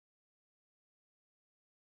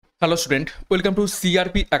Hello student, welcome to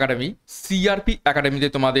CRP academy. CRP একাডেমিতে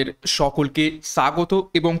তোমাদের সকলকে স্বাগত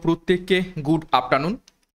এবং প্রত্যেককে গুড আফটারনুন।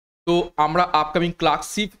 তো আমরা upcoming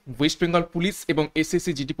clerkship, West Bengal police এবং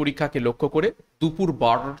এসএসসি জিডি পরীক্ষাকে লক্ষ্য করে দুপুর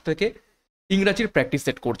 12টা থেকে ইংরাজির প্র্যাকটিস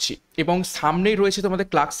সেট করছি এবং সামনেই রয়েছে তোমাদের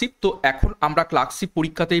ক্লার্কশিপ। তো এখন আমরা ক্লার্কশিপ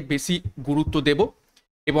পরীক্ষাতেই বেশি গুরুত্ব দেব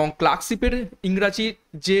এবং ক্লার্কশিপের ইংরাজি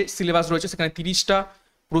যে সিলেবাস রয়েছে সেখানে 30টা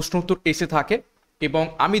প্রশ্ন উত্তর এসে থাকে এবং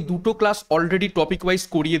আমি দুটো ক্লাস অলরেডি টপিক ওয়াইজ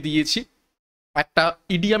করিয়ে দিয়েছি, একটা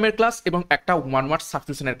ইডিয়ামের ক্লাস এবং একটা ওয়ান ওয়ার্ড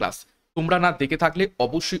সাবস্টিটিউশনের ক্লাস। তোমরা না দেখে থাকলে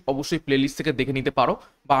অবশ্যই প্লেলিস্ট থেকে দেখে নিতে পারো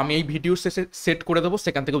বা আমি এই ভিডিও শেষে সেট করে দেবো,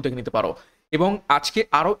 সেখান থেকেও দেখে নিতে পারো। এবং আজকে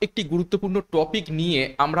আরও একটি গুরুত্বপূর্ণ টপিক নিয়ে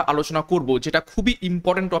আমরা আলোচনা করব, যেটা খুবই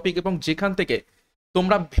ইম্পর্টেন্ট টপিক এবং যেখান থেকে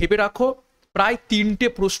তোমরা ভেবে রাখো প্রায় 3টে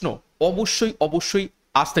প্রশ্ন অবশ্যই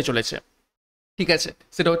আসতে চলেছে। ঠিক আছে,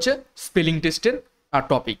 সেটা হচ্ছে স্পেলিং টেস্টের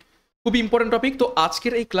টপিক, খুবই ইম্পর্টেন্ট টপিক। তো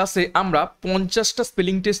আজকের এই ক্লাসে আমরা 50টা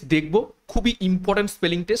স্পেলিং টেস্ট দেখব, খুবই ইম্পর্টেন্ট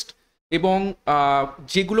স্পেলিং টেস্ট এবং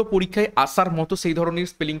যেগুলো পরীক্ষায় আসার মতো সেই ধরনের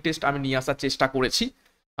স্পেলিং টেস্ট আমি নিয়ে আসার চেষ্টা করেছি।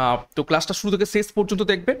 তো ক্লাসটা শুরু থেকে শেষ পর্যন্ত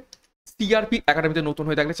দেখবে। সিআরপি একাডেমিতে নতুন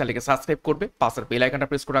হয়ে থাকলে চ্যানেলকে সাবস্ক্রাইব করবে, পাশের বেল আইকনটা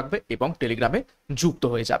প্রেস করে রাখবে এবং টেলিগ্রামে যুক্ত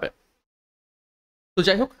হয়ে যাবে। তো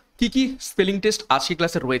যাই হোক, কি স্পেলিং টেস্ট আজকে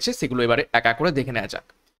ক্লাসে রয়েছে সেগুলো এবারে এক এক করে দেখে নেওয়া যাক।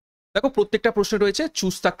 দেখো, প্রত্যেকটা প্রশ্নে রয়েছে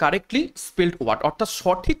choose the correctly spelled word, অর্থাৎ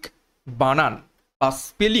সঠিক বানান বা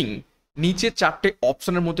স্পেলিং নিচে 4টে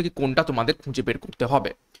অপশনের মধ্যে কি কোনটা তোমাদের খুঁজে বের করতে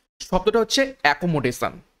হবে। শব্দটা হচ্ছে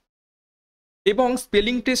অ্যাকোমোডেশন এবং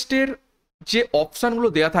স্পেলিং টেস্টের যে অপশনগুলো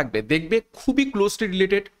দেওয়া থাকবে দেখবে খুবই ক্লোজলি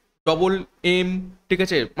রিলেটেড। ডবল এম, ঠিক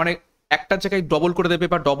আছে, মানে একটা জায়গায় ডবল করে দেবে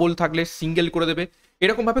বা ডবল থাকলে সিঙ্গেল করে দেবে,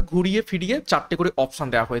 এরকমভাবে ঘুরিয়ে ফিরিয়ে 4টে করে অপশন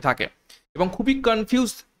দেওয়া হয়ে থাকে এবং খুবই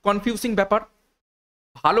কনফিউজিং ব্যাপার।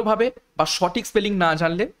 ভালোভাবে বা সঠিক স্পেলিং না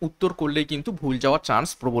জানলে উত্তর করলেই কিন্তু ভুল যাওয়ার চান্স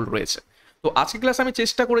প্রবল রয়েছে। তো আজকে ক্লাসে আমি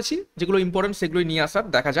চেষ্টা করেছি যেগুলো ইম্পর্টেন্ট সেগুলোই নিয়ে আসার,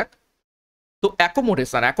 দেখা যাক। তো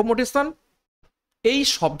অ্যাকোমোডেশন এই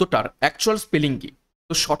শব্দটার অ্যাকচুয়াল স্পেলিং কি?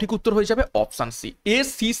 তো সঠিক উত্তর হয়ে যাবে option C,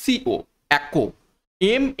 ACCO, অ্যাকো,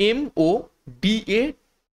 MMODATION,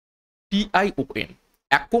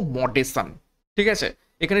 accommodation. ঠিক আছে,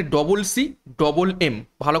 এখানে ডবল সি ডবল এম,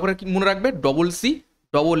 ভালো করে কি মনে রাখবে, ডবল সি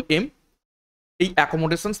ডবল এম এই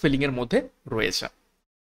অ্যাকোমোডেশন স্পেলিং এর মধ্যে রয়েছে।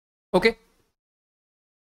 ওকে,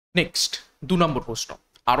 নেক্সট 2 নম্বর প্রশ্ন।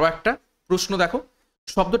 আরো একটা প্রশ্ন দেখো,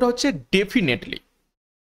 শব্দটা হচ্ছে ডেফিনেটলি।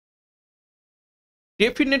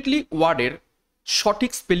 ডেফিনেটলি ওয়ার্ডের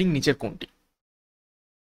সঠিক স্পেলিং নিচের কোনটি?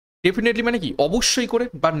 ডেফিনেটলি মানে কি? অবশ্যই করে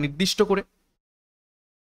বা নির্দিষ্ট করে।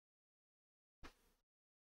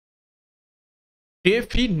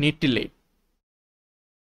 ডেফিনেটলি,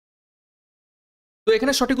 তো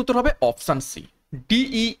এখানে সঠিক উত্তর হবে অপশন সি,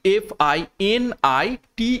 DEFINITELY।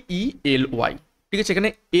 ঠিক আছে, এখানে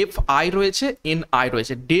FI রয়েছে, NI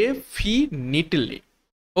রয়েছে, ডেফিনিটলি।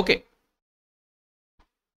 ওকে,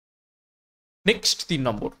 নেক্সট 3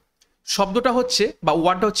 নম্বর। শব্দটা হচ্ছে বা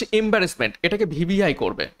ওয়ার্ডটা হচ্ছে এম্বারেসমেন্ট, এটাকে ভিভিআই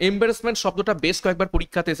করবে। এম্বারেসমেন্ট শব্দটা বেশ কয়েকবার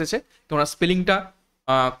পরীক্ষাতে এসেছে, তোমরা স্পেলিংটা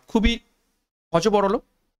খুবই হজবরল।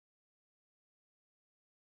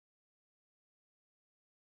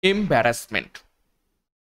 এম্বারাসমেন্ট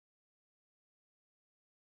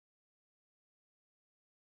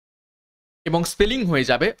এবং স্পেলিং হয়ে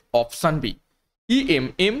যাবে অপশন বি,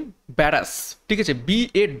 EMM ব্যারাস। ঠিক আছে,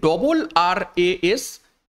 BARRAS,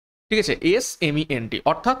 ঠিক আছে, SMENT।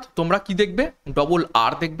 অর্থাৎ তোমরা কি দেখবে? ডবল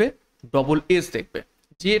আর দেখবে, ডবল এস দেখবে,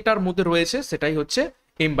 যেটার মধ্যে রয়েছে সেটাই হচ্ছে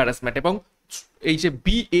এম্বারাসমেন্ট। এবং এই যে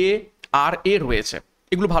BARA রয়েছে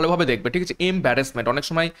এগুলো ভালোভাবে দেখবে। ঠিক আছে, এম্বারাসমেন্ট অনেক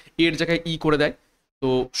সময় এর জায়গায় ই করে দেয়, তো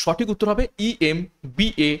সঠিক উত্তর হবে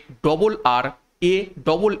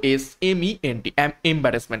EMBARRASSMENT,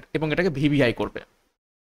 এম্বারাসমেন্ট, এবং এটাকে ভিভিআই করবে।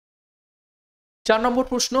 4 নম্বর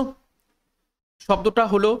প্রশ্ন, শব্দটা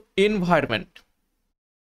হলো এনভায়রনমেন্ট।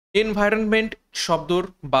 এনভায়রনমেন্ট শব্দর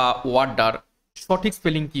বা ওয়ার্ডটার সঠিক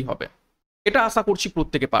স্পেলিং কি হবে? এটা আশা করছি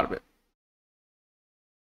প্রত্যেকে পারবে।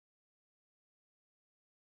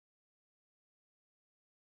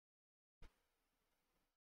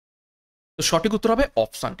 তো সঠিক উত্তর হবে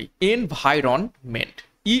অপশনটি, এনভায়রনমেন্ট,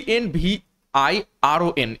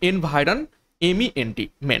 ENVIRON, এনভায়রন, MENT।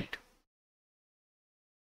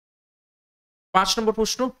 5 নম্বর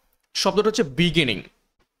প্রশ্ন, শব্দটা হচ্ছে বিগিনিং।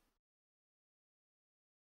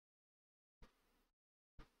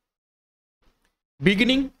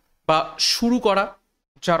 বিগিনিং বা শুরু করা,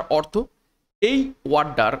 যার অর্থ এই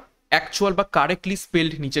ওয়ার্ডটার অ্যাকচুয়াল বা কারেক্টলি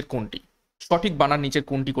স্পেলড নিচের কোনটি? সঠিক বানান নিচের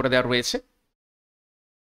কোনটি করে দেওয়া রয়েছে?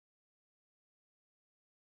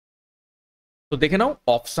 তো দেখে নাও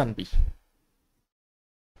অপশন বি।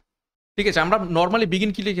 ঠিক আছে, আমরা নর্মালি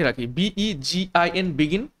বিগিন কি লিখে রাখি? BEGIN,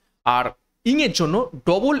 begin. আর ইং এর জন্য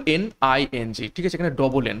double N I N G, ঠিক আছে, এখানে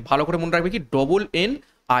ডবল এন, ভালো করে মনে রাখবে কি double N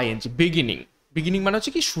I N G, beginning. Beginning মানে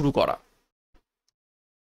হচ্ছে কি শুরু করা।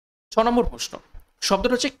 6 নম্বর প্রশ্ন,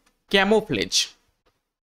 শব্দটা হচ্ছে ক্যামোফ্লেজ।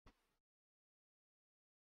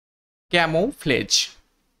 ক্যামোফ্লেজ।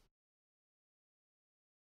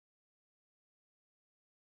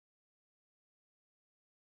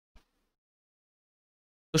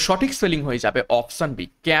 তো সঠিক স্পেলিং হয়ে যাবে option B,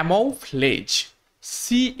 camouflage.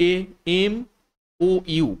 C A M O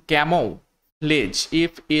you, camouflage,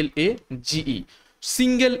 F L A GE,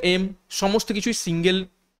 single M, সমস্ত কিছুই সিঙ্গেল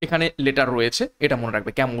এখানে লেটার রয়েছে, এটা মনে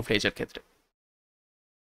রাখবে ক্যামোফ্লেজের ক্ষেত্রে।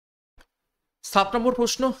 7 নম্বর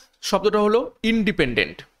প্রশ্ন, শব্দটা হলো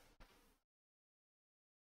ইন্ডিপেন্ডেন্ট।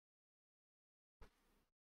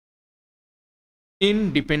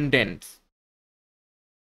 ইন্ডিপেন্ডেন্ট।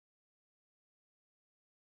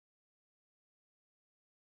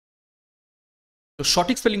 তো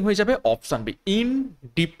সঠিক স্পেলিং হয়ে যাবে অপশন বি,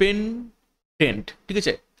 ইনডিপেন্ডেন্ট, ঠিক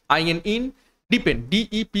আছে, I N in, depend,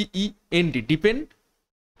 DE পিই N D, depend,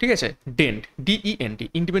 ঠিক আছে, dent, D E N D,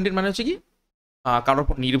 independent মানে হচ্ছে কি কারোর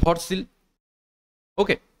উপর নির্ভরশীল।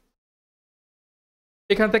 ওকে,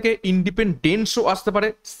 এখান থেকে ইন্ডিপেন্ডেন্সও আসতে পারে,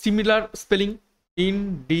 সিমিলার স্পেলিং,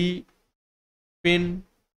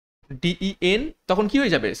 ডিইএন, তখন কি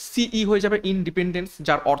হয়ে যাবে সিই হয়ে যাবে ইন্ডিপেন্ডেন্স,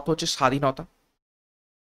 যার অর্থ হচ্ছে স্বাধীনতা।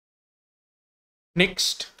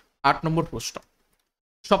 নেক্সট 8 নম্বর প্রশ্ন,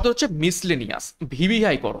 শব্দ হচ্ছে মিসলেনিয়াস।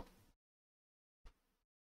 ভিভিআই করো।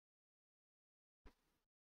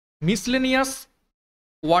 মিসলেনিয়াস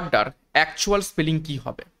ওয়ার্ডটার অ্যাকচুয়াল স্পেলিং কি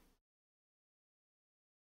হবে,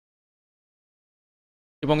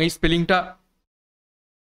 এবং এই স্পেলিংটা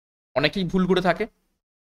অনেকেই ভুল করে থাকে।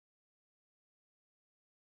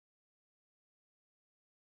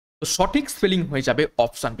 তো সঠিক স্পেলিং হয়ে যাবে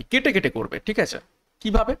অপশন বি, কেটে কেটে করবে, ঠিক আছে,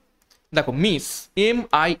 কিভাবে দেখো, miss, M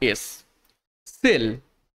I S, sell,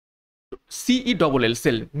 সিই double L,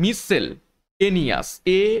 sell, miss sell, এনিয়াস,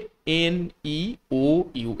 A N E O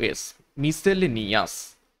U S, miscellaneous,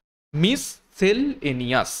 miss sell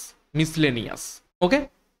এনিয়াস, miscellaneous. Okay,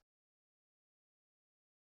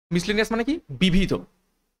 miscellaneous মানে কি বিবিধ।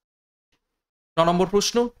 9 নম্বর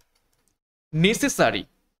প্রশ্ন, নেসেসারি।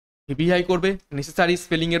 ভিভিআই করবে। নেসেসারি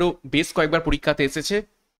স্পেলিং এরও বেশ কয়েকবার পরীক্ষাতে এসেছে।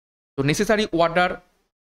 তো নেসেসারি ওয়ার্ডার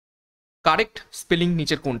কারেক্ট স্পেলিং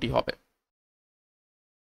নিচের কোনটি হবে?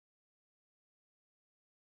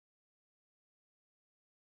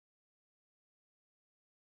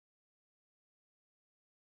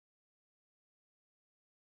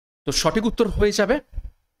 তো সঠিক উত্তর হয়ে যাবে,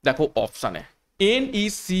 দেখো অপশানে, এন ই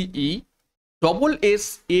সিই double S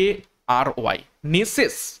A R Y,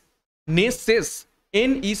 necessarily, necessarily,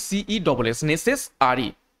 N E সিই ডবল এস, নেসেস আর ই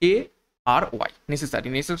এ আর ওয়াই, নেসেসারি।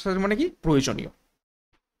 নেসেসারি মানে কি প্রয়োজনীয়।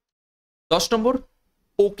 10 নম্বর,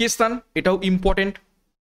 ওকেশন, এটাও ইম্পর্টেন্ট।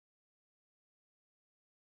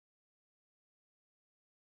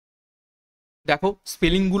 দেখো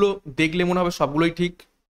স্পেলিং গুলো দেখলে মনে হবে সবগুলোই ঠিক,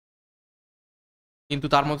 কিন্তু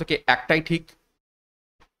তার মধ্যে থেকে একটাই ঠিক,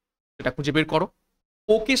 এটা খুঁজে বের করো।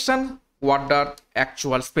 Occasion order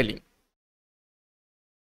actual spelling.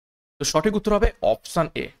 তো সঠিক উত্তর হবে option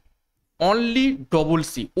A, only double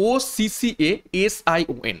C, O C C A S I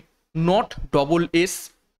O N, not double S,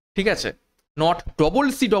 ঠিক আছে, not double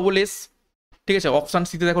C double S, ঠিক আছে। অপশন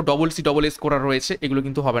সিতে দেখো ডবল সি ডবল এস করা রয়েছে, এগুলো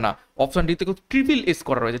কিন্তু হবে না। অপশন ডি থেকে ট্রিপল এস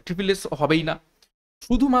করা রয়েছে, ট্রিপল এস হবেই না,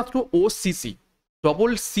 শুধুমাত্র ও সি সি,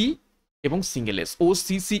 ডবল সি এবং single S, O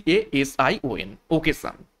C C A S I O N,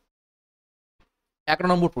 occasion. 11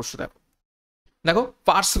 নম্বর প্রশ্ন দেখো, দেখো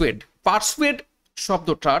পার্সুয়েড, পার্সুয়েড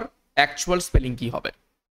শব্দটার অ্যাকচুয়াল স্পেলিং কি হবে?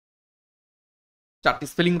 4টি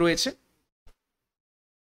স্পেলিং রয়েছে।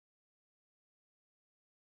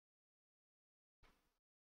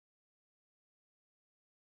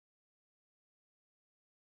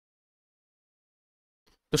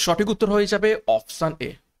 তো সঠিক উত্তর হয়ে যাবে option A,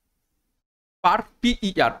 per,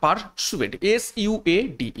 PER, persuade, S U A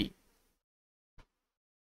DE.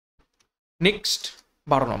 Next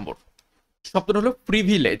 12 নম্বর, শব্দটা হলো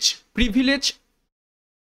প্রিভিলেজ। প্রিভিলেজ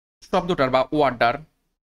শব্দটার বা ওয়ার্ডটার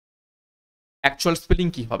অ্যাকচুয়াল স্পেলিং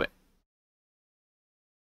কি হবে?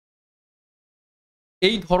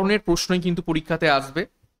 এই ধরনের প্রশ্নই কিন্তু পরীক্ষাতে আসবে,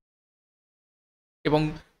 এবং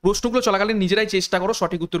প্রশ্নগুলো চলাকালীন নিজেরাই চেষ্টা করো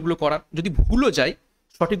সঠিক উত্তরগুলো করার। যদি ভুলও যায়,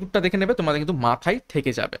 সঠিক উত্তরটা দেখে নেবে, তোমাদের কিন্তু মাথায়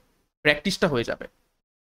থেকে যাবে, প্র্যাকটিসটা হয়ে যাবে।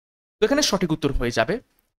 তো এখানে সঠিক উত্তর হয়ে যাবে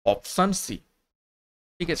অপশন সি,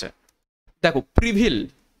 ঠিক আছে। দেখো প্রিভিল,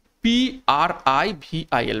 P R I V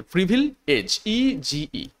I L, প্রিভিল age, E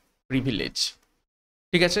GE, privilege,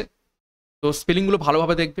 ঠিক আছে। তো স্পেলিংগুলো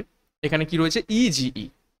ভালোভাবে দেখবে, এখানে কি রয়েছে, ই জিই,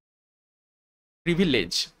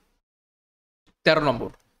 প্রিভিলেজ। 13 নম্বর,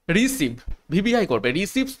 রিসিভ, ভিভিআই করবে।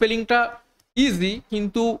 রিসিভ স্পেলিংটা ইজি,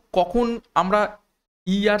 কিন্তু কখন আমরা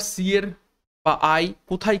ই আর সি এর বা আই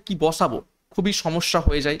কোথায় কি বসাবো খুবই সমস্যা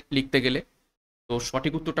হয়ে যায় লিখতে গেলে। তো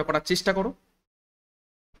সঠিক উত্তরটা করার চেষ্টা করো।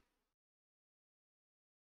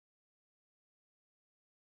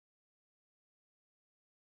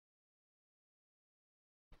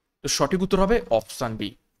 তো সঠিক উত্তর হবে অপশন বি।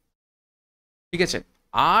 ঠিক আছে,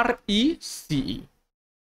 আর ই সিই,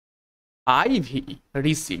 আই ভিই,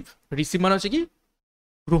 রিসিভ। রিসিভ মানে হচ্ছে কি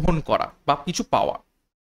গ্রহণ করা বা কিছু পাওয়া।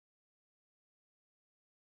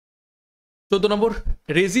 14 নম্বর,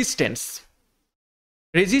 রেজিস্ট্যান্স।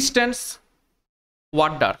 রেজিস্ট্যান্স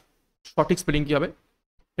ওয়ার্ডটার সঠিক স্পেলিং কি হবে?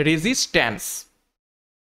 রেজিস্ট্যান্স।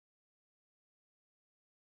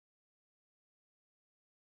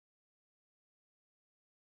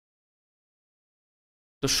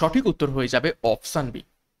 তো সঠিক উত্তর হয়ে যাবে option B,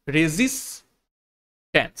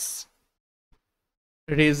 resistance.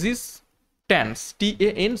 Resistance,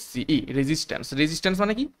 TANCE, resistance. Resistance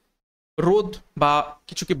মানে কি রোধ বা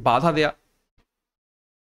কিছুকে বাধা দেয়া।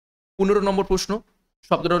 15 নম্বর প্রশ্ন,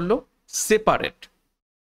 শব্দটা হলো সেপারেট।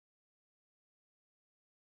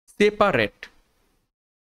 Separate,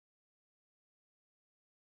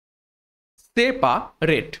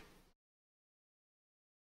 separate.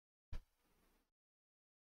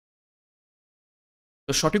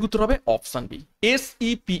 তো সঠিক উত্তর হবে option B,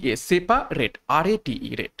 SEPA, separate, RATE,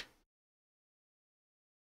 rate.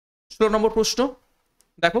 16 নম্বর প্রশ্ন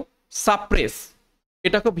দেখো, সাপ্রেস।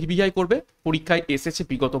 এটাকে ভিভিআই করবে, পরীক্ষায় এসেছে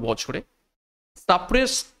বিগত বছরে।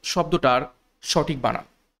 সাপ্রেস শব্দটার সঠিক বানান।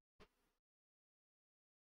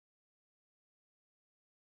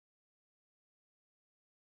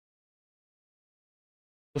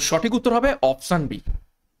 তো সঠিক উত্তর হবে অপশন বি,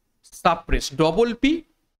 সাপ্রেস, PP,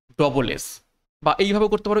 বা এইভাবে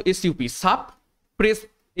করতে পারো SUP, সাপ প্রেস,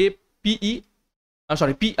 APE,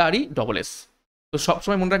 সরি PRESS। তো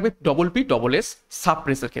সবসময় মনে রাখবে PPSS,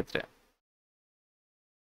 সাপ্রেসের ক্ষেত্রে।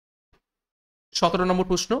 17 নম্বর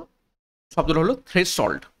প্রশ্ন, শব্দটা হলো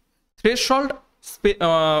থ্রেশহোল্ড। থ্রেশহোল্ড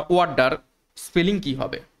ওয়ার্ডটার স্পেলিং কি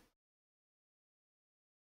হবে?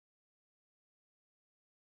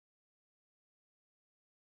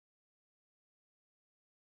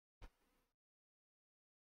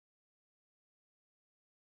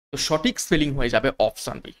 তো সঠিক স্পেলিং হয়ে যাবে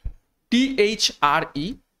অপশন বি,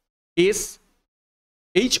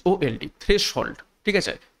 THRESHOLD, থ্রেশহোল্ড। ঠিক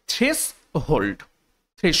আছে, থ্রেশহোল্ড,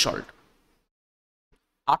 থ্রেশহোল্ড।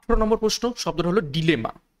 18 নম্বর প্রশ্ন, শব্দটা হলো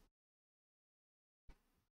ডিলেমা।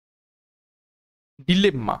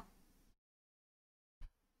 ডিলেম্মা।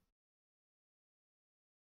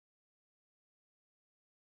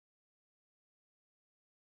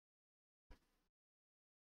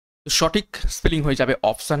 সঠিক স্পেলিং হয়ে যাবে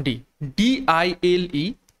অপশন ডি, DILE,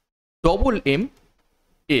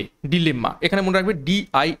 ডিলেম্মা। এখানে মনে রাখবে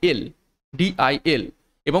DIL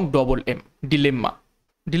এবং M, ডিলেম্মা।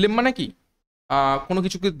 ডিলেম্মা নাকি কোনো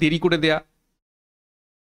কিছুকে দেরি করে দেয়া।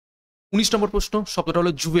 19 নম্বর প্রশ্ন, শব্দটা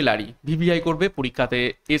হলো জুয়েলারি। ভিভিআই করবে, পরীক্ষাতে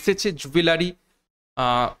এসেছে জুয়েলারি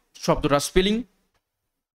শব্দটা স্পেলিং।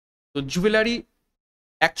 তো জুয়েলারি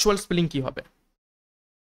অ্যাকচুয়াল স্পেলিং কি হবে?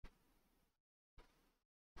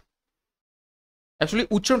 অ্যাকচুয়ালি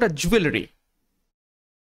উচ্চারণটা জুয়েলারি।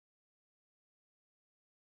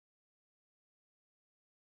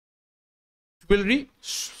 জুয়েলারি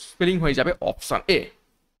স্পেলিং হয়ে যাবে অপশন এ।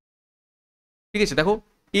 ঠিক আছে, দেখো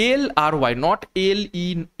LRY, নট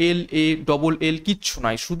LELA, কিচ্ছু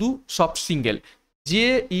নাই, শুধু সব সিঙ্গেল,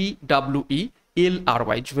 JEWELRY,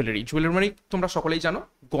 জুয়েলারি। জুয়েলারি মানে তোমরা সকলেই জানো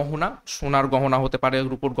গহনা, সোনার গহনা হতে পারে,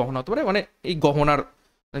 রূপোর গহনা হতে পারে, মানে এই গহনার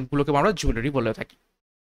গুলোকে আমরা জুয়েলারি বলে থাকি।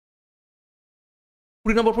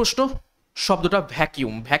 20 নম্বর প্রশ্ন, শব্দটা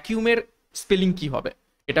ভ্যাকিউম। ভ্যাকিউমের স্পেলিং কি হবে?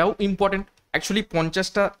 এটাও ইম্পর্টেন্ট। অ্যাকচুয়ালি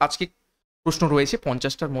 50টা আজকে প্রশ্ন রয়েছে,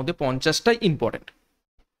 50টার মধ্যে 50টাই ইম্পর্টেন্ট।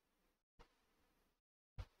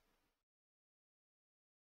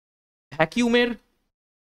 ভ্যাকিউমের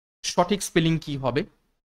সঠিক স্পেলিং কি হবে?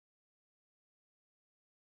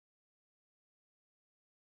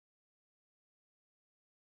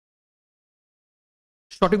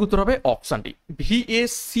 সঠিক উত্তর হবে option D,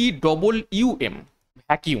 VACUUM,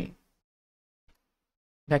 vacuum.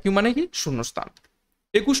 Vacuum মানে কি শূন্যস্থান।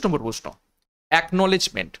 21 নম্বর প্রশ্ন,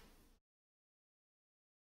 অ্যাকনলেজমেন্ট।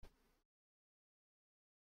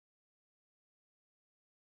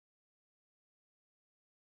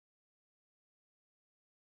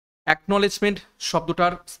 অ্যাকনলেজমেন্ট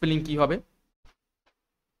শব্দটার স্পেলিং কি হবে?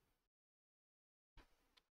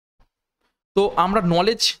 তো আমরা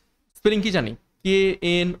নলেজ স্পেলিং কি জানি?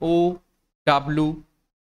 KNOW,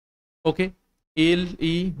 ওকে,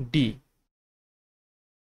 LED,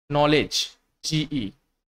 নলেজ, GE,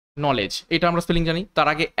 নলেজ, এটা আমরা স্পেলিং জানি। তার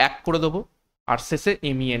আগে এক করে দেবো আর শেষে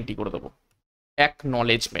MENT করে দেবো,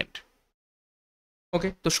 অ্যাকনলেজমেন্ট। ওকে,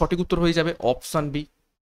 তো সঠিক উত্তর হয়ে যাবে অপশন বি,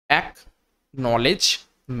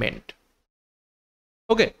 অ্যাকনলেজমেন্ট।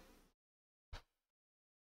 ওকে,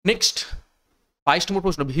 নেক্সট 22 নম্বর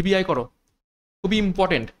প্রশ্ন, VBI করো, খুবই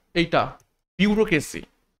ইম্পর্টেন্ট এইটা, বিউরোক্রেসি,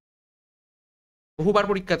 বহুবার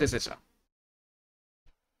পরীক্ষাতে এসেছে।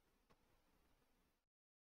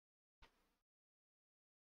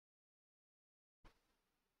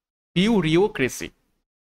 বিউরিওক্রেসি,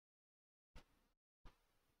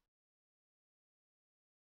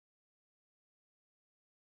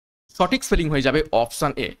 সঠিক স্পেলিং হয়ে যাবে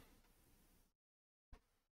অপশন এ,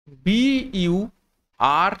 BUREAU,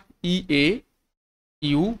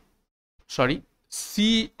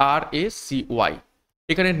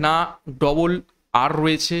 এখানে না ডবল আর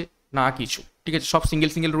রয়েছে না কিছু, ঠিক আছে, সব সিঙ্গেল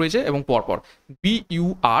সিঙ্গেল রয়েছে এবং পরপর।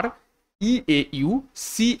 BUREAUCRACY,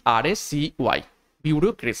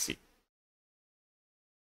 bureaucracy.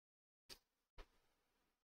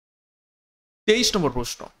 23 নম্বর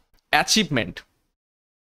প্রশ্ন, অ্যাচিভমেন্ট।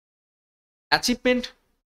 অ্যাচিভমেন্ট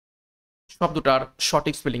শব্দটার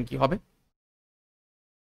সঠিক স্পেলিং কি হবে?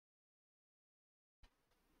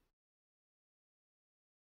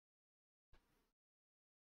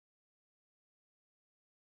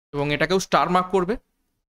 এবং এটাকেও স্টার মার্ক করবে।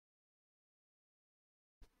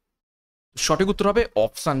 সঠিক উত্তর হবে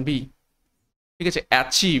অপশন বি, ঠিক আছে,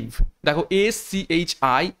 অ্যাচিভ। দেখো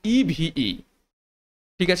ACHIEVE,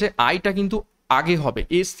 ঠিক আছে, আইটা কিন্তু আগে হবে,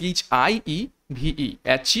 ACHIEVE,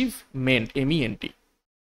 অ্যাচিভমেন্ট, MENT।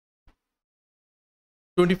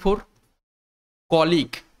 24, কলিগ,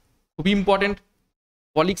 খুবই ইম্পর্টেন্ট,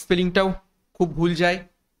 কলিগ স্পেলিংটাও খুব ভুল যায়।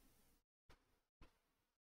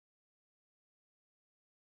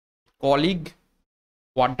 কলিগ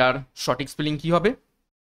ওয়ার্ডটার সঠিক স্পেলিং কি হবে?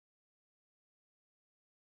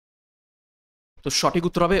 তো সঠিক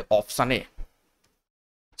উত্তর হবে option A,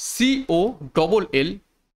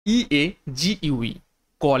 COLLEAGUE,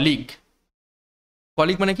 colleague.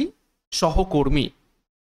 Colleague মানে কি? সহকর্মী।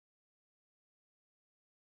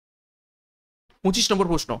 25 নম্বর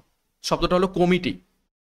প্রশ্ন, শব্দটা হলো কমিটি,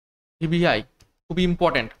 VBI, খুবই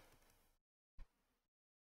ইম্পর্টেন্ট।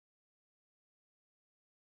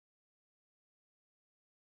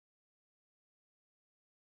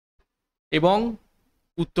 এবং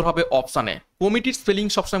উত্তর হবে অপশানে। কমিটির স্পেলিং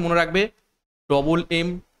সবসময় মনে রাখবে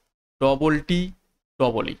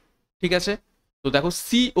MMTEE, ঠিক আছে। তো দেখো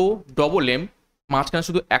COMM, মাঝখানে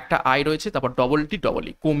শুধু একটা আই রয়েছে, তারপর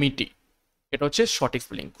TEE, কমিটি, এটা হচ্ছে সঠিক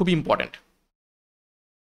স্পেলিং, খুবই ইম্পর্টেন্ট।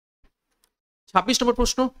 26 নম্বর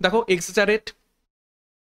প্রশ্ন, দেখো এক্সাজারেট।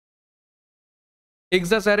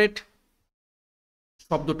 এক্সাজারেট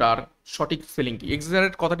শব্দটার সঠিক স্পেলিং কি?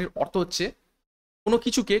 এক্সাজারেট কথাটির অর্থ হচ্ছে কোনো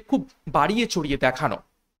কিছুকে খুব বাড়িয়ে চড়িয়ে দেখানো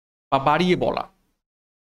বা বাড়িয়ে বলা।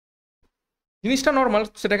 জিনিসটা নর্মাল,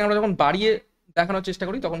 সেটাকে আমরা যখন বাড়িয়ে দেখানোর চেষ্টা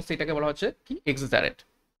করি তখন সেটাকে বলা হচ্ছে কি? এক্সাজারেট।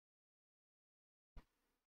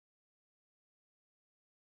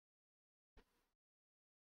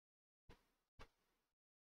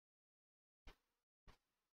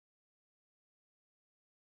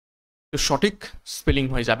 তো সঠিক স্পেলিং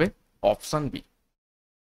হয়ে যাবে অপশন বি।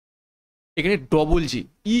 এখানে double G,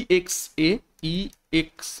 EXA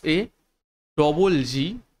double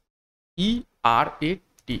GERATE,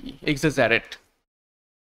 exaggerate.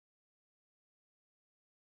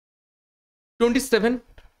 27,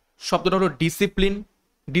 শব্দটা হলো ডিসিপ্লিন।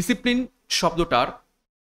 ডিসিপ্লিন শব্দটার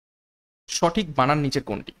সঠিক বানান নিচে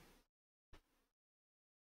কোনটি?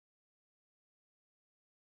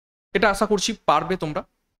 এটা আশা করছি পারবে তোমরা।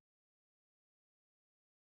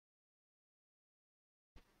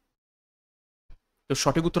 তো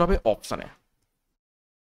সঠিক উত্তর হবে অপশনে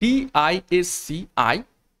DISCIPLIN,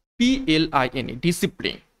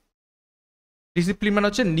 ডিসিপ্লিন। ডিসিপ্লিন মানে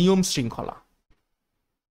হচ্ছে নিয়ম শৃঙ্খলা।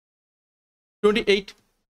 28,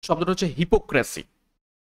 শব্দটা হচ্ছে হিপোক্রেসি।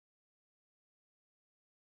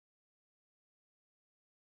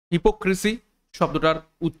 হিপোক্রেসি শব্দটার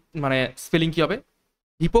মানে স্পেলিং কি হবে?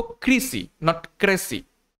 Hypocrisy, not crazy,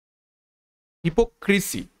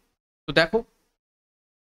 hypocrisy. তো দেখো,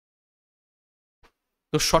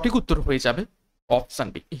 তো সঠিক উত্তর হয়ে যাবে option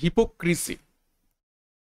B, hypocrisy,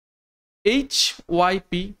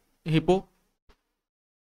 HYP, hippo,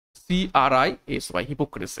 CRISY,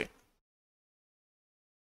 hypocrisy.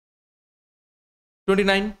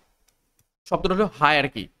 29, শব্দটা হলো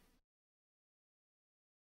হায়ারকি।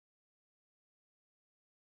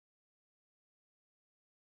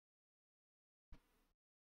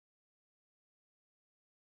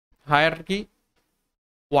 হায়ারকি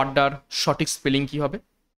ওয়ার্ডটার সঠিক স্পেলিং কি হবে?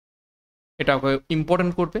 এটা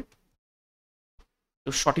ইম্পর্টেন্ট করবে। তো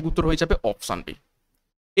সঠিক উত্তর হয়ে যাবে অপশন বি,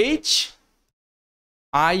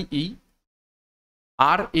 HIERARCHY,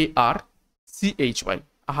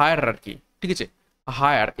 হায়ারার্কি। ঠিক আছে,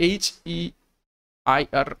 হায়ার,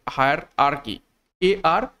 HEIR, হায়ারার্কি,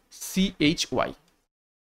 ARCHY।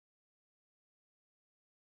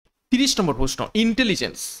 30 নম্বর প্রশ্ন,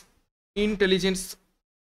 ইন্টেলিজেন্স। ইন্টেলিজেন্স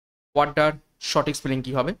ওয়ার্ডটার সঠিক স্পেলিং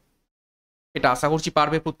কি হবে? এটা আশা করছি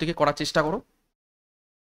পারবে, প্রত্যেকে করার চেষ্টা করো।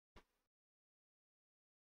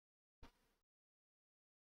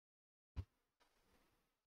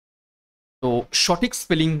 তো সঠিক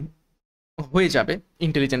স্পেলিং হয়ে যাবে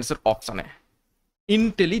ইন্টেলিজেন্সের অপশানে,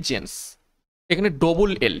 ইন্টেলিজেন্স, এখানে ডবল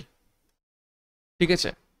এল। ঠিক আছে,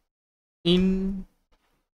 ইন,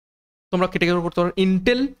 তোমরা কেটে করতে পারো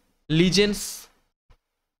ইন্টেলিজেন্স।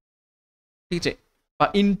 ঠিক আছে, বা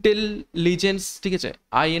ইন্টেলিজেন্স। ঠিক আছে,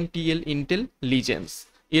 INTL, ইন্টেলিজেন্স,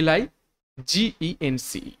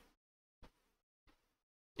 LIGENC,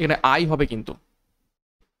 এখানে আই হবে কিন্তু,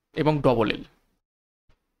 এবং ডবল এল।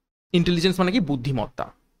 ইন্টেলিজেন্স মানে কি? বুদ্ধিমত্তা।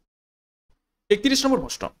 31 নম্বর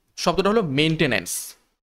প্রশ্ন, শব্দটা হলো মেইনটেনেন্স।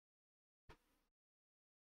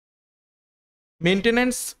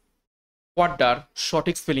 মেইনটেনেন্স ওয়ার্ডটার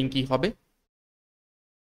সঠিক স্পেলিং কি হবে?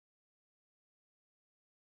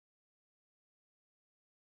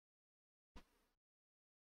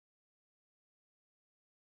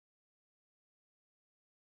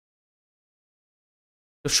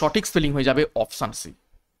 তো সঠিক স্পেলিং হয়ে যাবে option C,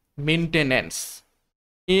 maintenance,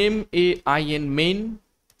 MAIN,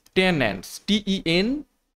 maintenance,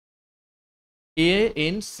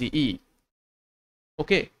 TENANCE।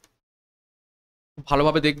 ওকে,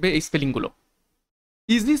 ভালোভাবে দেখবে এই স্পেলিংগুলো,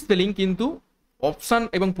 ইজি স্পেলিং, কিন্তু অপশন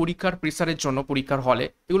এবং পরীক্ষার প্রেসারের জন্য পরীক্ষার হলে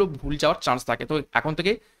এগুলো ভুল যাওয়ার চান্স থাকে। তো এখন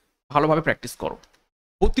থেকে ভালোভাবে প্র্যাকটিস করো।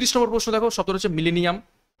 32 নম্বর প্রশ্ন দেখো, শব্দটা হচ্ছে মিলেনিয়াম।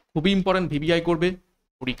 খুবই ইম্পর্টেন্ট, VBI করবে,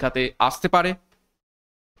 পরীক্ষাতে আসতে পারে।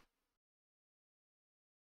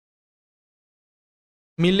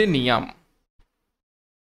 মিলেনিয়াম,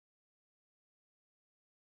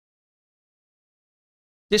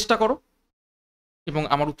 চেষ্টা করো এবং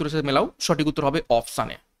আমার উত্তরের সাথে মেলাও। সঠিক উত্তর হবে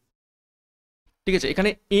অপশানে। ঠিক আছে, এখানে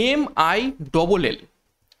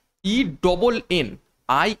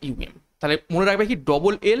MINEENIUM, তাহলে মনে রাখবে কি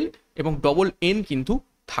ডবল এল এবং ডবল এন কিন্তু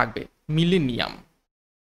থাকবে, মিলেনিয়াম।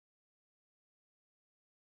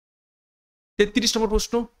 33 নম্বর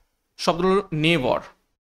প্রশ্ন, শব্দ হলো নেভার।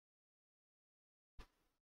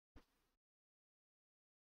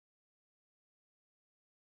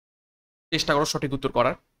 চেষ্টা করো সঠিক উত্তর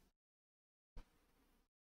করার।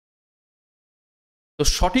 তো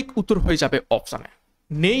সঠিক উত্তর হয়ে যাবে অপশানে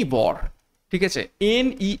নেইবর। ঠিক আছে,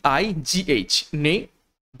 NEIGH, নে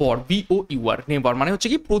বর, BOUR, নেবার মানে হচ্ছে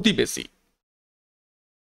কি প্রতিবেশী।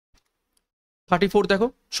 34 দেখো,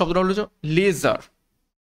 শব্দটা হলো লেজার।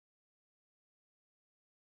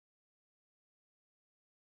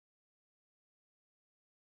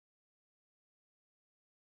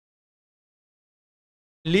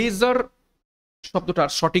 লেজার শব্দটার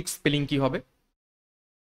সঠিক স্পেলিং কি হবে?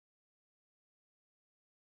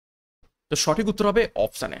 তো সঠিক উত্তর হবে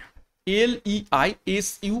অপশানে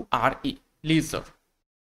LEISURE, লেজার।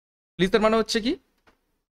 লেজার মানে হচ্ছে কি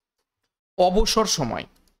অবসর সময়।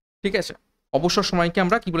 ঠিক আছে, অবসর সময়কে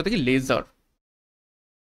আমরা কি বলে থাকি? লেজার।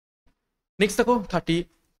 নেক্সট দেখো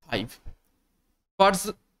 35, পার্স,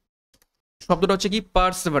 শব্দটা হচ্ছে কি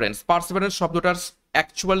পার্সেভারেন্স। পার্সেভারেন্স শব্দটার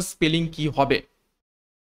অ্যাকচুয়াল স্পেলিং কি হবে?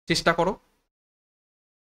 চেষ্টা করো।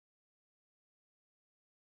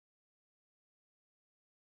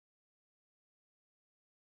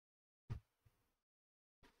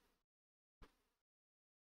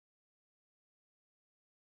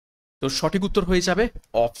 তো সঠিক উত্তর হয়ে যাবে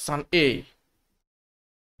option A,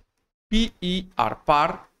 PER, per,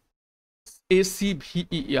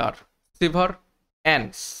 ACVER, saver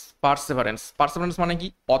অ্যান্স, perseverance. Perseverance মানে কি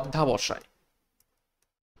অধ্যাবসায়।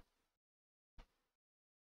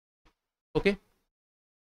 ওকে,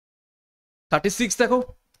 36 দেখো,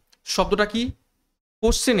 শব্দটা কি?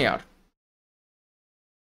 কোশ্চেনিয়ার।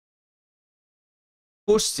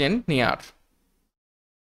 কোশ্চেনিয়ার,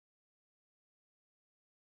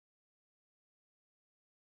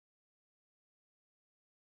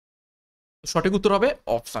 সঠিক উত্তর হবে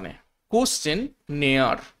অপশানে কোশ্চেন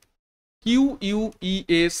নেয়ার,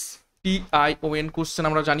 QUESTION, কোশ্চেন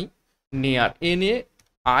আমরা জানি, নেয়ার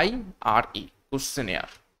NAIRE, কোশ্চেন নেয়ার।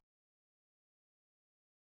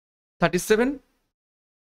 37,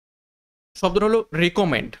 শব্দটা হলো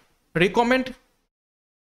রেকমেন্ড। রেকমেন্ড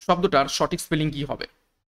শব্দটার সঠিক স্পেলিং কি হবে?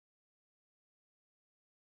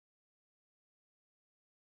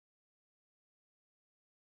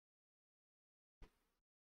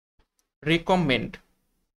 রেকমেন্ড,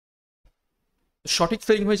 সঠিক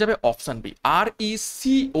স্পেলিং হয়ে যাবে option B,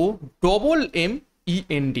 RECO double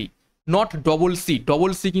MEND, not double C,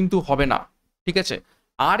 double C কিন্তু হবে না, ঠিক আছে,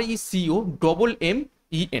 RECO ডবল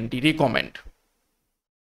MEND, রেকমেন্ড।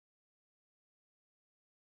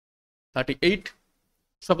 38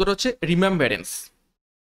 শব্দটা হচ্ছে রিমেম্বারেন্স,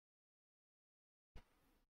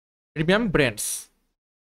 রিমেম্বারেন্স,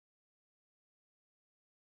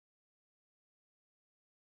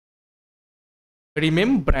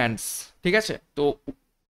 রিমেম্বারেন্স, ঠিক আছে, তো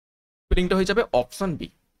স্পেলিংটা হয়ে যাবে option B,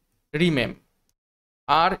 রিমেম,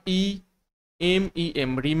 REMEM,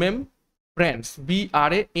 রিমেম brands,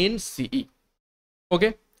 BRANCE, ওকে।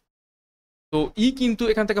 তো ই কিন্তু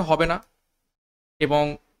এখান থেকে হবে না, এবং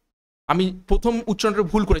আমি প্রথম উচ্চারণটা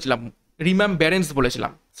ভুল করেছিলাম, রিমেম্বারেন্স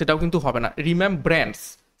বলেছিলাম, সেটাও কিন্তু হবে না, রিমেম্বারেন্স,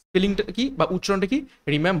 স্পেলিংটা কি বা উচ্চারণটা কি,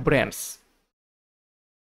 রিমেম্বারেন্স।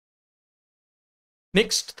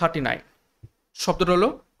 নেক্সট 39 শব্দটা হলো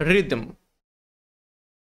রিদম,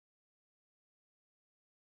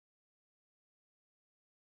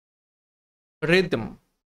 রিদম,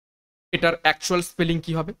 এটার অ্যাকচুয়াল স্পেলিং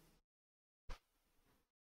কি হবে?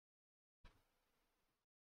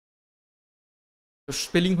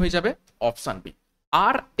 স্পেলিং হয়ে যাবে অপশন বি,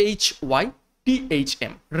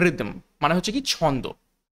 RHYTHM, রিদম, মানে হচ্ছে কি ছন্দ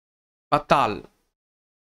বা তাল।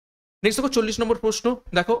 নেক্সট দেখো 40 নম্বর প্রশ্ন,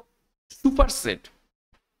 দেখো সুপারসেট,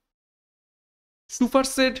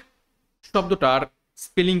 সুপারসেট শব্দটার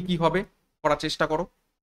স্পেলিং কি হবে করার চেষ্টা করো।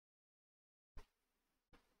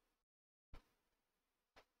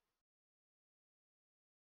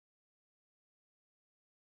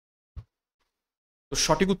 তো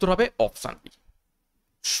সঠিক উত্তর হবে option B,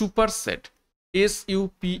 superset,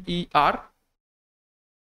 SUPERSEDE,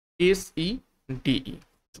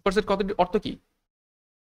 superset কত অর্থ কি?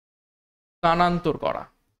 স্থানান্তর করা।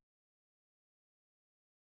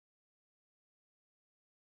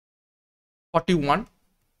 41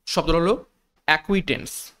 শব্দ হলো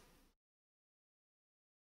অ্যাকুইটেন্স,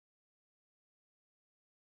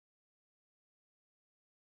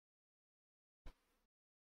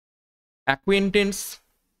 অ্যাকুইন্টেন্স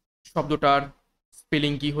শব্দটার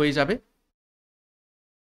স্পেলিং কি হয়ে যাবে?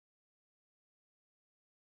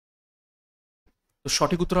 তো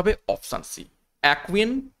সঠিক উত্তর হবে অপশন সি,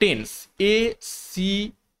 অ্যাকুইন্টেন্স, ACQUAIN,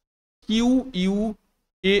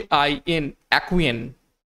 অ্যাকুইন,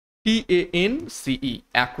 TANCE,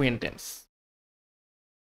 অ্যাকুইন্টেন্স।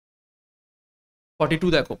 42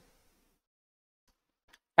 দেখো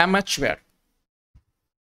অ্যামাচুয়ার,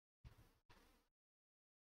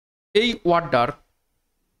 এই ওয়ার্ডটার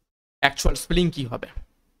অ্যাকচুয়াল স্পেলিং কি হবে?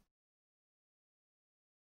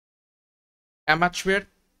 অ্যামাচুয়ার,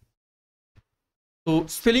 তো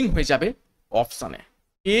স্পেলিং হয়ে যাবে অপশনে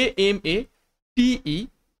AMATEUR,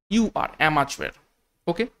 অ্যামাচুয়ার,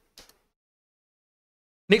 ওকে।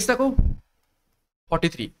 নেক্সট দেখো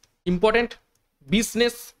 43 important,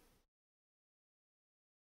 business,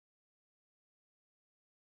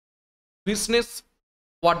 business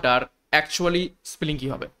ওয়ার্ডটার actually spelling কি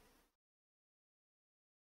হবে?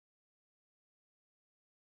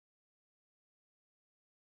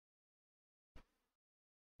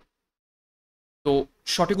 তো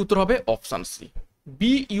সঠিক উত্তর হবে অপশন সি,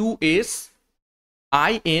 BUSINESS,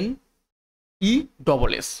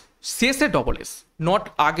 শেষে ডবল এস, নট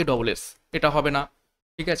আগে ডবল এস, এটা হবে না,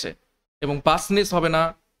 ঠিক আছে, এবং বাসনেস হবে না,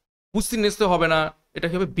 বুসিনেস হবে না, এটা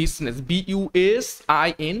কি হবে বিজনেস,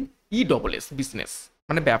 BUSINESS, বিজনেস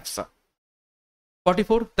মানে ব্যবসা।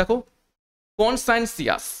 44 দেখো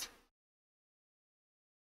কনসাইন্সিয়াস,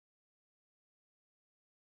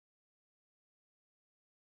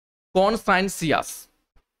 কনসাইন্সিয়াস,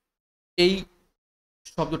 এই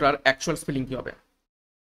শব্দটার অ্যাকচুয়াল স্পেলিং কি হবে?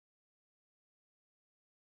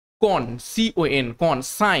 কন, CON, কন,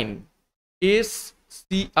 সাইন,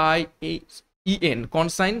 SCIEN,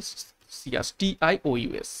 কনসাইন্সিয়াস,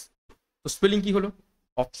 TIOUS, তো স্পেলিং কি হলো?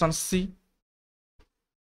 অপশন সি,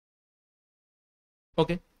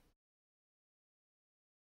 ওকে।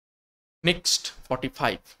 নেক্সট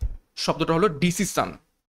 45 শব্দটা হলো ডিসিশন,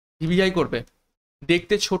 ভিভিআই করবে,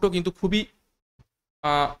 দেখতে ছোট কিন্তু খুবই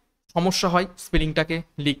সমস্যা হয় স্পেলিংটাকে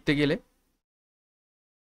লিখতে গেলে।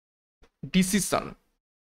 ডিসিশন,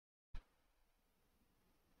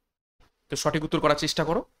 তো সঠিক উত্তর করার চেষ্টা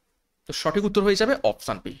করো। তো সঠিক উত্তর হয়ে যাবে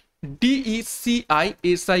option B,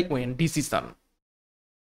 DECISION, decision.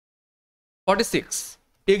 46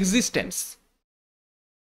 existence,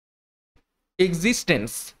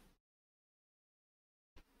 existence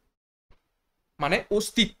মানে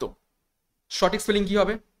অস্তিত্ব, সঠিক স্পেলিং কি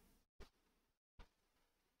হবে?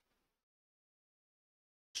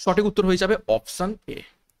 সঠিক উত্তর হয়ে যাবে option A,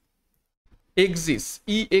 axis,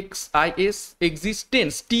 EXIS,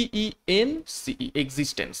 existence, TENCE,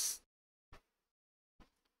 existence.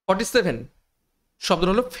 47 শব্দ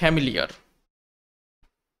হলো ফ্যামিলিয়ার।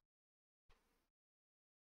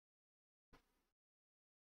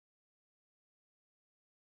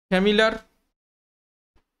 ফ্যামিলিয়ার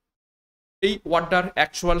এই ওয়ার্ডটার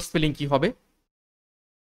অ্যাকচুয়াল স্পেলিং কি হবে?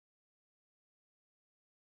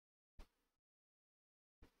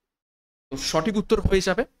 তো সঠিক উত্তর হয়ে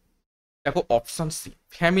যাবে দেখো option C,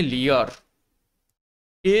 familiar.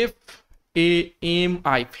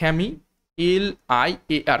 FAMI, ফ্যামি,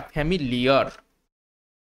 LIAR, familiar.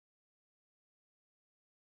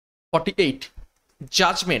 48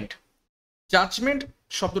 judgement. Judgement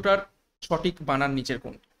শব্দটার সঠিক বানান নিচের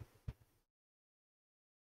কোনটি?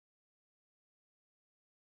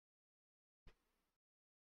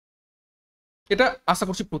 এটা আশা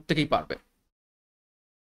করছি প্রত্যেকেই পারবে।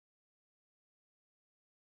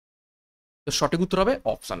 তো সঠিক উত্তর হবে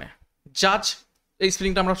অপশনে জাজ। এই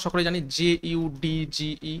স্পেলিংটা আমরা সকলে জানি,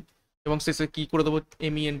 JUDGE, এবং শেষে কি করে দেবো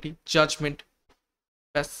MENT, জাজমেন্ট,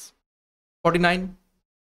 ব্যাস। 49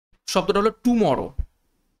 শব্দটা হলো টুমরো।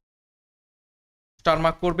 স্টার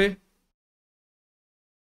মার্ক করবে,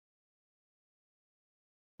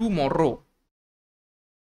 টুমরো।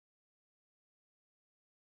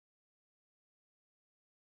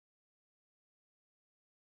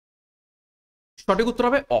 সঠিক উত্তর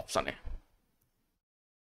হবে অপশনে,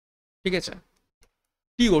 ঠিক আছে।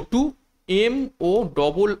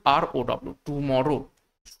 TO2MORROW, tomorrow.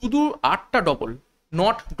 শুধু 8টা ডবল,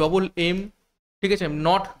 নট ডবল এম, ঠিক আছে,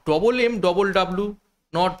 not double M double W,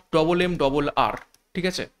 not double M double আর, ঠিক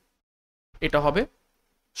আছে। এটা হবে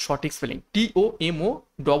সঠিক স্পেলিং,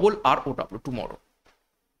 TOMORROW, টুমরো।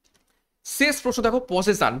 শেষ প্রশ্ন দেখো,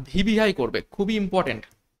 পসেশন, ভিভিআই করবে, খুবই ইম্পর্টেন্ট।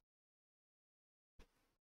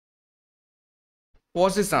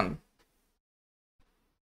 পসেশন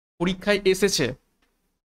পরীক্ষায় এসেছে,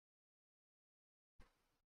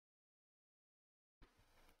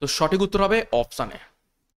 তো সঠিক উত্তর হবে অপশানে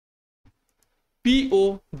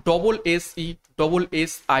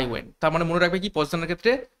POSSESSION। তার মানে মনে রাখবে কি, পজিশনের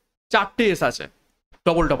ক্ষেত্রে 4টে এস আছে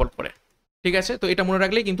ডবল ডবল করে, ঠিক আছে। তো এটা মনে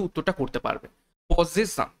রাখলেই কিন্তু উত্তরটা করতে পারবে।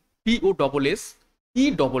 Position,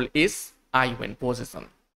 POSSESSION, position.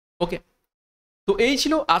 ওকে, তো এই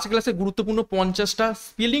ছিল আজ ক্লাসের গুরুত্বপূর্ণ 50টা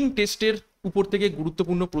স্পেলিং টেস্টের উপর থেকে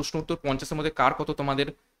গুরুত্বপূর্ণ প্রশ্ন উত্তর। 50-এর মধ্যে কার কত তোমাদের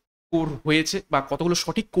স্কোর হয়েছে বা কতগুলো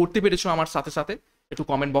সঠিক করতে পেরেছো আমার সাথে সাথে একটু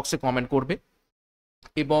কমেন্ট বক্সে কমেন্ট করবে।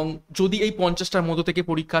 এবং যদি এই 50টার মধ্য থেকে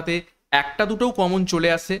পরীক্ষাতে একটা দুটোও কমন চলে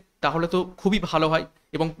আসে তাহলে তো খুবই ভালো হয়।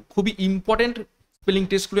 এবং খুবই ইম্পর্টেন্ট স্পেলিং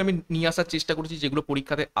টেস্টগুলো আমি নিয়ে আসার চেষ্টা করেছি, যেগুলো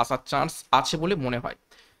পরীক্ষাতে আসার চান্স আছে বলে মনে হয়।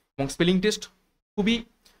 এবং স্পেলিং টেস্ট খুবই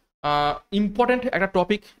ইম্পর্টেন্ট একটা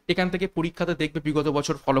টপিক। এখান থেকে পরীক্ষাতে দেখবে বিগত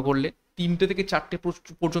বছর ফলো করলে 3টে থেকে 4টে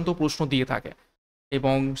পর্যন্ত প্রশ্ন দিয়ে থাকে।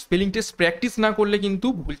 এবং স্পেলিং টেস্ট প্র্যাকটিস না করলে কিন্তু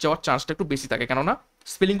ভুল যাওয়ার চান্সটা একটু বেশি থাকে, কেননা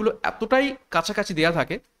স্পেলিংগুলো এতটাই কাছাকাছি দেওয়া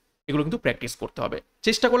থাকে, এগুলো কিন্তু প্র্যাকটিস করতে হবে।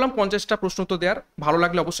 চেষ্টা করলাম 50টা প্রশ্ন তো দেওয়ার। ভালো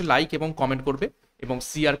লাগলে অবশ্যই লাইক এবং কমেন্ট করবে। এবং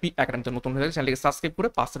সিআরপি একাডেমিতে নতুন হয়ে গেলে চ্যানেলকে সাবস্ক্রাইব করে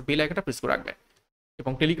পাশের বেল আইকনটা প্রেস করে রাখবে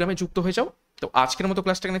এবং টেলিগ্রামে যুক্ত হয়ে যাও। তো আজকের মতো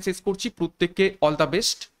ক্লাসটা এখানে শেষ করছি। প্রত্যেককে all the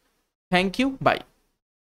best, thank you, by.